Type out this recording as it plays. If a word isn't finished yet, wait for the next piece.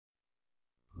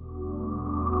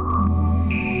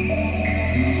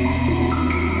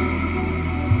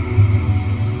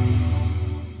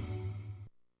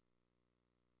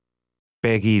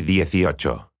PEGI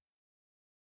 18.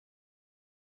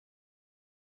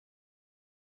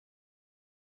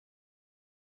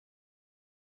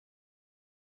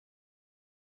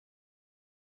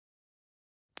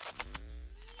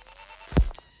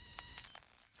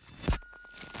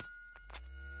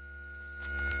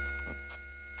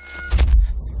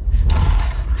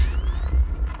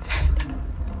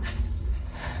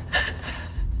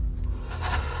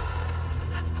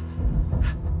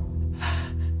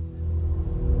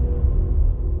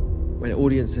 When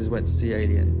audiences went to see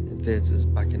Alien in theatres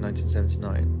back in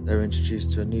 1979, they were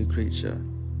introduced to a new creature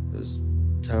that was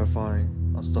terrifying,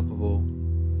 unstoppable,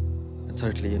 and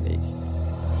totally unique.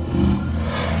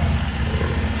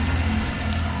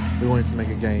 We wanted to make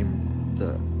a game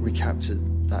that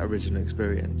recaptured that original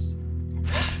experience.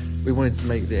 We wanted to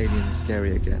make the alien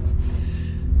scary again.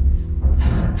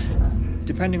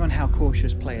 Depending on how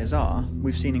cautious players are,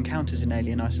 we've seen encounters in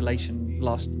Alien Isolation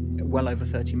last well over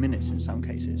 30 minutes in some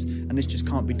cases, and this just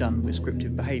can't be done with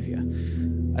scripted behaviour.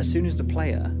 As soon as the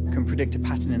player can predict a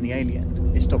pattern in the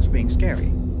alien, it stops being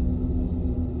scary.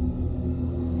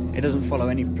 It doesn't follow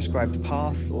any prescribed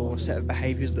path or set of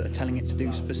behaviours that are telling it to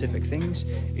do specific things.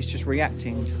 It's just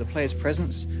reacting to the player's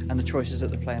presence and the choices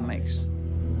that the player makes.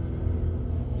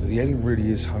 The alien really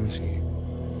is hunting you.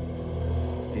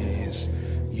 It is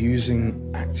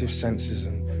using active senses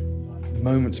and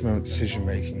moment-to-moment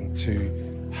decision-making to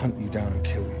hunt you down and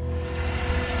kill you.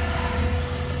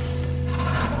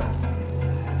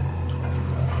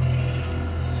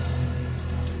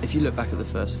 If you look back at the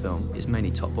first film, it's mainly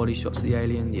top body shots of the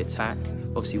alien, the attack.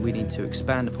 Obviously we need to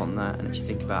expand upon that and actually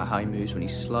think about how he moves when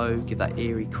he's slow, give that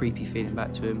eerie, creepy feeling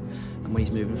back to him, and when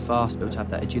he's moving fast, be able to have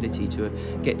that agility to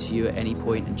get to you at any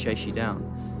point and chase you down.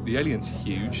 The alien's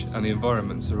huge and the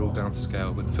environments are all down to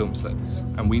scale with the film sets,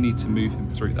 and we need to move him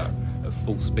through that at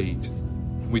full speed.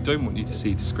 We don't want you to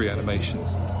see discrete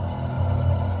animations.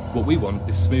 What we want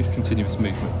is smooth, continuous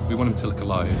movement. We want him to look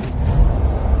alive.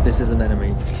 This is an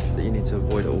enemy that you need to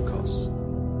avoid at all costs.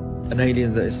 An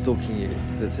alien that is stalking you,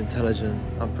 that's intelligent,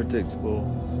 unpredictable,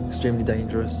 extremely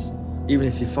dangerous. Even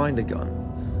if you find a gun,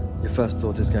 your first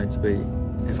thought is going to be,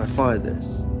 if I fire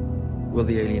this, will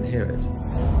the alien hear it?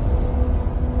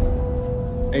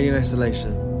 Alien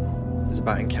Isolation is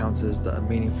about encounters that are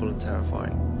meaningful and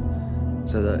terrifying,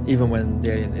 so that even when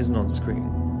the alien isn't on screen,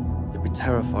 you'll be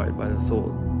terrified by the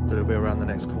thought that it'll be around the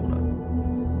next corner.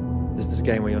 This is a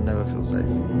game where you'll never feel safe.